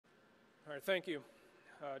All right, thank you.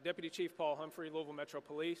 Deputy Chief Paul Humphrey, Louisville Metro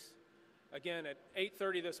Police. Again, at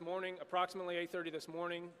 8:30 this morning, approximately 8:30 this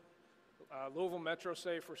morning, Louisville Metro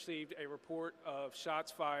Safe received a report of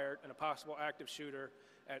shots fired and a possible active shooter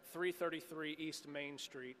at 333 East Main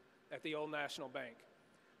Street at the Old National Bank.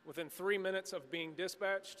 Within 3 minutes of being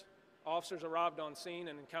dispatched, officers arrived on scene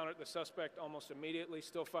and encountered the suspect almost immediately,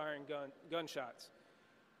 still firing gunshots.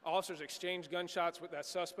 Officers exchanged gunshots with that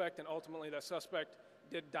suspect, and ultimately that suspect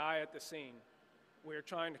did die at the scene. We are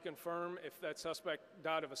trying to confirm if that suspect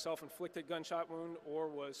died of a self-inflicted gunshot wound or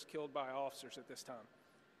was killed by officers at this time.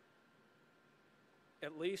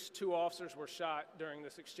 At least 2 officers were shot during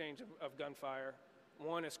this exchange of gunfire.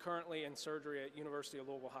 One is currently in surgery at University of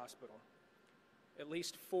Louisville Hospital. At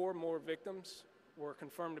least 4 more victims were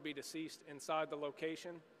confirmed to be deceased inside the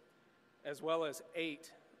location, as well as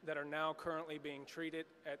 8 that are now currently being treated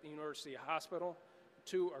at the University Hospital.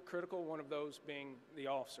 2 are critical, one of those being the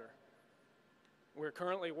officer. We're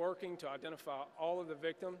currently working to identify all of the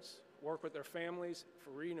victims, work with their families for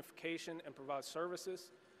reunification, and provide services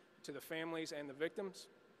to the families and the victims.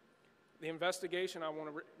 The investigation, I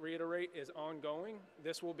want to reiterate, is ongoing.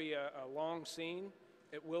 This will be a long scene.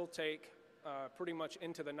 It will take pretty much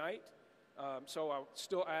into the night. So I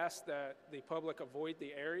still ask that the public avoid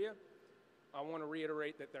the area. I want to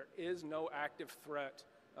reiterate that there is no active threat.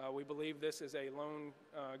 We believe this is a lone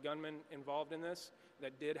gunman involved in this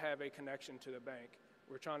that did have a connection to the bank.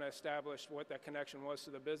 We're trying to establish what that connection was to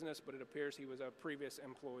the business, but it appears he was a previous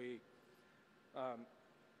employee.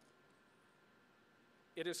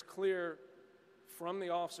 It is clear from the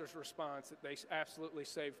officer's response that they absolutely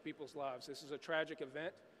saved people's lives. This is a tragic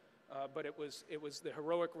event, but it was the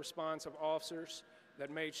heroic response of officers that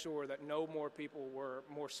made sure that no more people were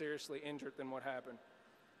more seriously injured than what happened.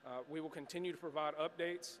 We will continue to provide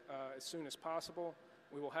updates as soon as possible.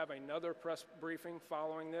 We will have another press briefing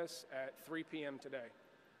following this at 3 p.m. today.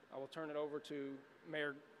 I will turn it over to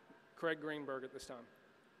Mayor Craig Greenberg at this time.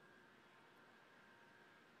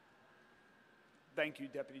 Thank you,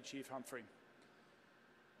 Deputy Chief Humphrey.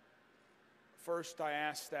 First, I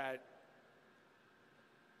ask that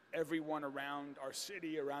everyone around our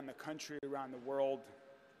city, around the country, around the world,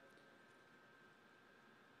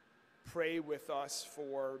 pray with us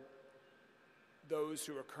for those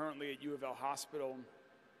who are currently at U of L Hospital,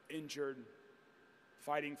 injured,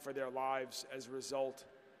 fighting for their lives as a result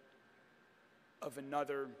of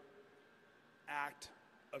another act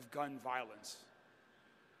of gun violence.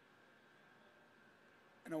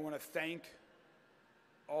 And I want to thank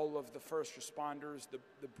all of the first responders,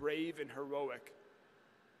 the brave and heroic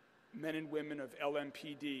men and women of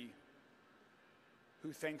LMPD,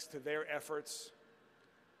 who, thanks to their efforts,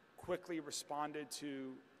 quickly responded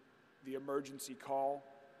to the emergency call.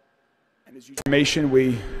 And as information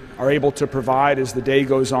we are able to provide as the day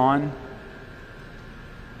goes on.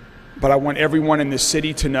 But I want everyone in this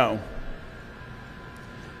city to know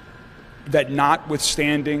that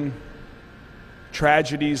notwithstanding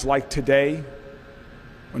tragedies like today,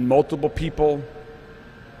 when multiple people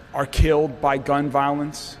are killed by gun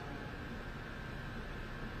violence,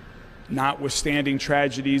 notwithstanding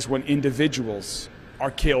tragedies when individuals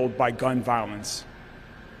are killed by gun violence,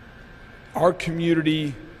 our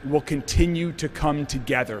community will continue to come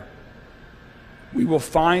together. We will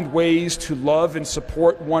find ways to love and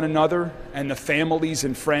support one another and the families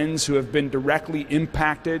and friends who have been directly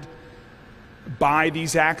impacted by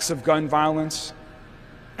these acts of gun violence,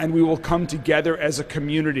 and we will come together as a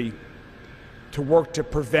community to work to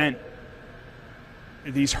prevent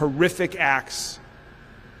these horrific acts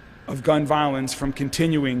of gun violence from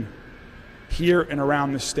continuing here and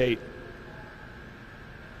around the state.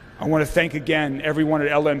 I want to thank again everyone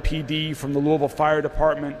at LMPD, from the Louisville Fire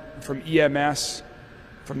Department, from EMS,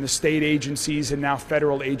 from the state agencies and now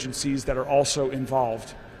federal agencies that are also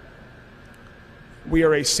involved. We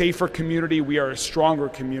are a safer community, we are a stronger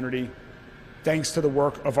community, thanks to the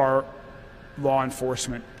work of our law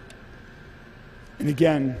enforcement. And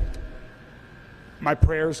again, my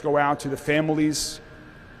prayers go out to the families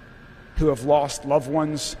who have lost loved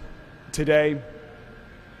ones today.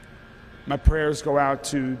 My prayers go out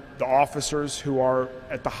to the officers who are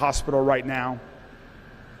at the hospital right now,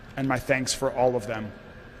 and my thanks for all of them.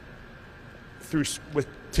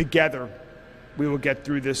 Together, we will get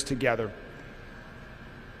through this together.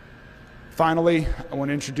 Finally, I want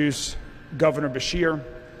to introduce Governor Beshear,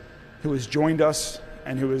 who has joined us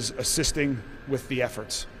and who is assisting with the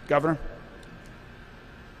efforts. Governor?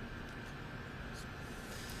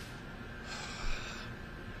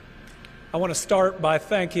 I want to start by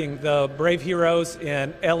thanking the brave heroes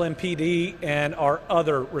in LMPD and our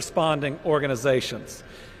other responding organizations.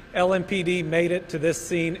 LMPD made it to this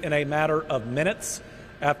scene in a matter of minutes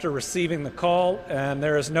after receiving the call, and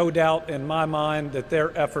there is no doubt in my mind that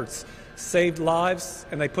their efforts saved lives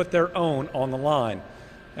and they put their own on the line.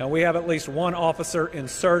 And we have at least one officer in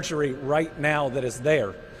surgery right now that is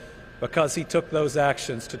there because he took those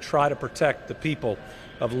actions to try to protect the people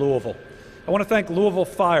of Louisville. I want to thank Louisville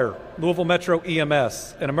Fire, Louisville Metro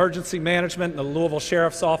EMS, and Emergency Management and the Louisville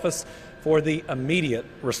Sheriff's Office for the immediate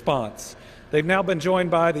response. They've now been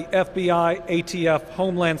joined by the FBI, ATF,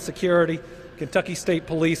 Homeland Security, Kentucky State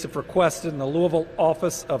Police have requested in the Louisville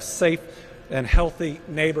Office of Safe and Healthy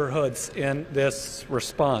Neighborhoods in this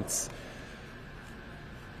response.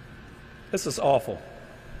 This is awful.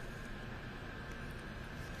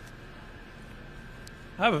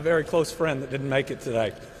 I have a very close friend that didn't make it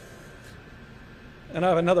today. And I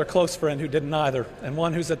have another close friend who didn't either, and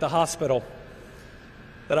one who's at the hospital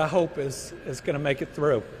that I hope is going to make it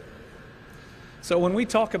through. So when we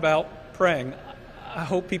talk about praying, I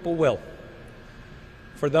hope people will.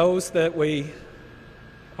 For those that we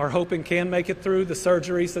are hoping can make it through the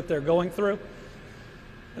surgeries that they're going through,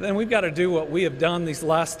 and then we've got to do what we have done these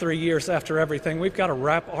last 3 years after everything. We've got to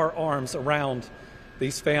wrap our arms around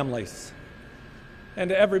these families. And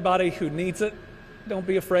to everybody who needs it, don't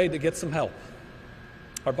be afraid to get some help.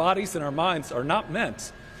 Our bodies and our minds are not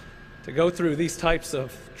meant to go through these types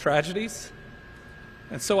of tragedies.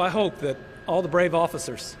 And so I hope that all the brave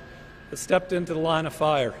officers that stepped into the line of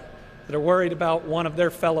fire, that are worried about one of their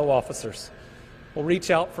fellow officers, will reach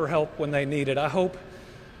out for help when they need it. I hope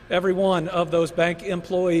every one of those bank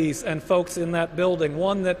employees and folks in that building,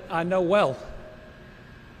 one that I know well,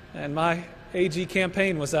 and my AG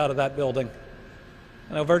campaign was out of that building.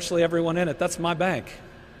 I know virtually everyone in it. That's my bank.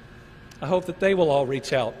 I hope that they will all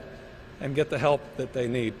reach out and get the help that they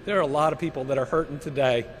need. There are a lot of people that are hurting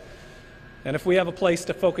today, and if we have a place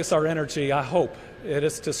to focus our energy, I hope it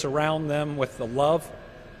is to surround them with the love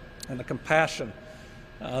and the compassion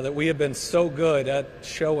that we have been so good at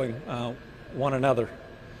showing one another.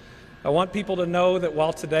 I want people to know that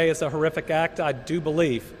while today is a horrific act, I do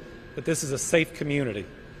believe that this is a safe community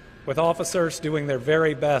with officers doing their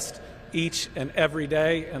very best each and every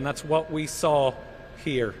day, and that's what we saw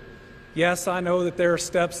here. Yes, I know that there are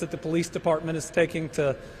steps that the police department is taking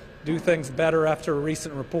to do things better after a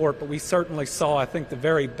recent report, but we certainly saw, I think, the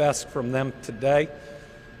very best from them today,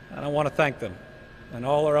 and I want to thank them and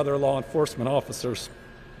all our other law enforcement officers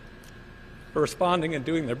for responding and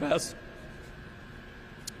doing their best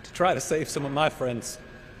to try to save some of my friends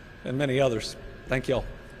and many others. Thank you all.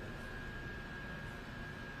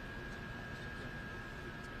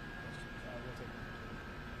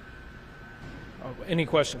 Any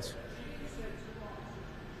questions?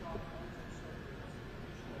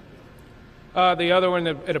 The other one,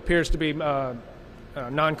 it appears to be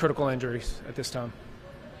non-critical injuries at this time.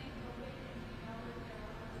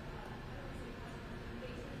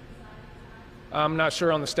 I'm not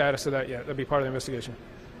sure on the status of that yet. That'll be part of the investigation.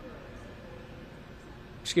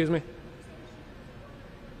 Excuse me?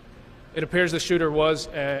 It appears the shooter was,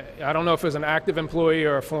 I don't know if it was an active employee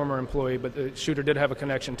or a former employee, but the shooter did have a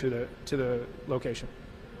connection to the location.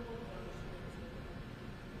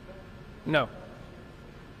 No.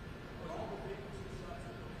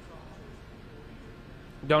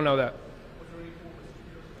 Don't know that.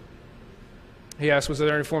 He asked, was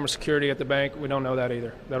there any form of security at the bank? We don't know that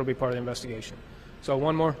either. That'll be part of the investigation. So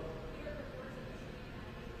one more.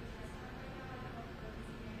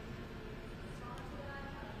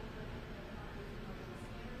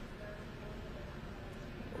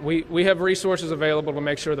 We have resources available to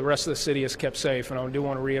make sure the rest of the city is kept safe, and I do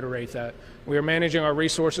want to reiterate that. We are managing our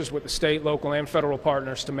resources with the state, local, and federal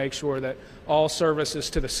partners to make sure that all services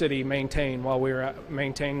to the city maintain while we are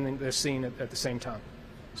maintaining this scene at the same time.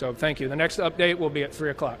 So thank you. The next update will be at 3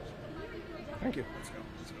 o'clock. Thank you.